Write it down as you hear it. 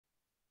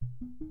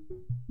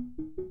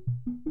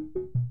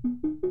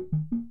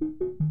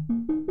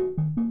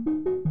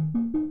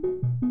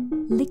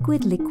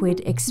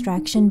Liquid-liquid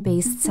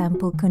extraction-based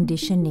sample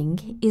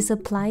conditioning is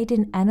applied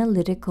in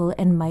analytical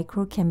and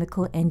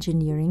microchemical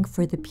engineering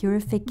for the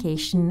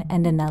purification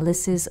and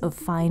analysis of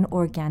fine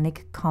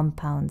organic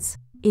compounds.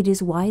 It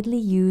is widely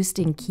used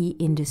in key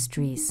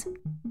industries.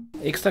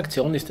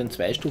 Extraktion ist ein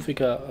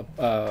zweistufiger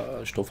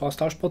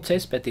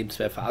Stoffaustauschprozess, bei dem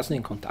zwei Phasen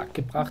in Kontakt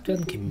gebracht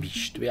werden,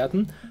 gemischt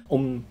werden,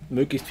 um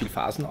möglichst viel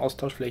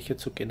Phasenaustauschfläche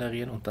zu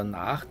generieren und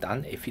danach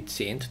dann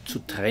effizient zu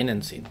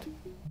trennen sind.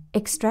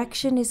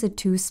 Extraction is a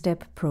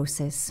two-step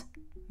process,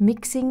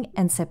 mixing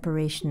and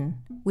separation,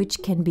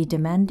 which can be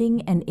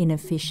demanding and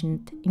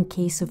inefficient in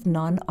case of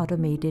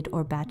non-automated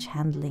or batch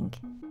handling.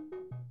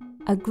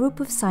 A group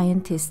of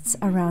scientists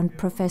around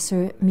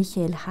Professor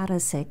Michael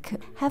Harasek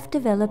have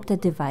developed a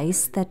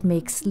device that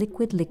makes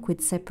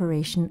liquid-liquid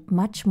separation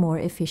much more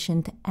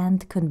efficient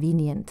and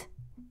convenient.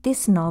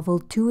 This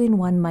novel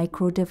 2-in-1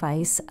 micro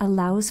device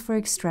allows for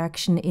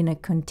extraction in a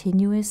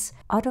continuous,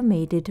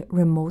 automated,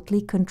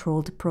 remotely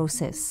controlled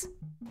process.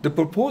 The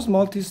proposed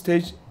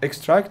multi-stage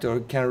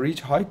extractor can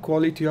reach high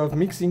quality of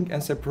mixing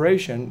and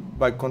separation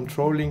by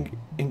controlling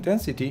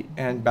intensity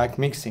and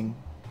backmixing.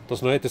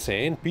 Das neue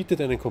Design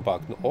bietet einen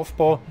kompakten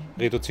Aufbau,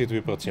 reduziert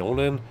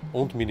Vibrationen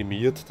und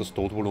minimiert das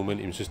Totvolumen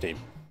im System.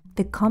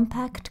 The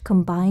compact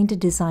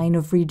combined design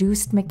of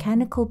reduced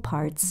mechanical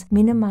parts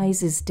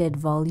minimizes dead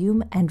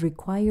volume and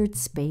required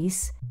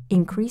space,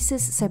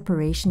 increases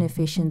separation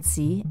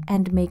efficiency,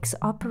 and makes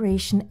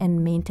operation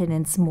and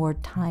maintenance more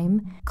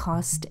time,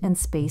 cost and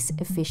space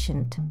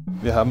efficient.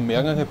 Wir haben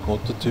mehrere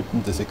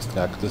Prototypen des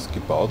Extraktors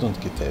gebaut und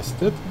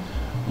getestet,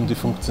 um die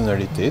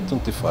Funktionalität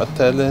und die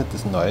Vorteile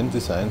des neuen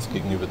Designs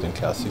gegenüber dem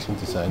klassischen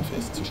Design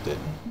festzustellen.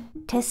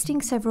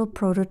 Testing several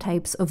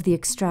prototypes of the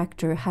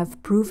extractor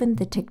have proven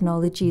the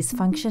technology's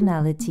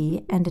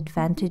functionality and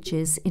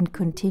advantages in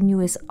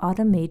continuous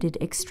automated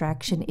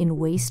extraction in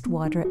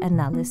wastewater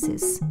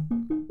analysis.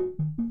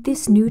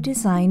 This new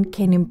design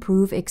can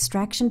improve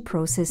extraction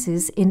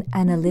processes in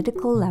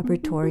analytical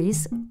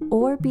laboratories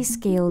or be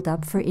scaled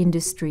up for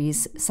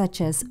industries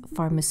such as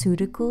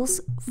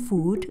pharmaceuticals,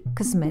 food,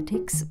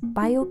 cosmetics,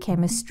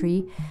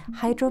 biochemistry,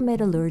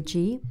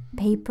 hydrometallurgy,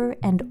 paper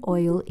and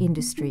oil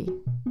industry.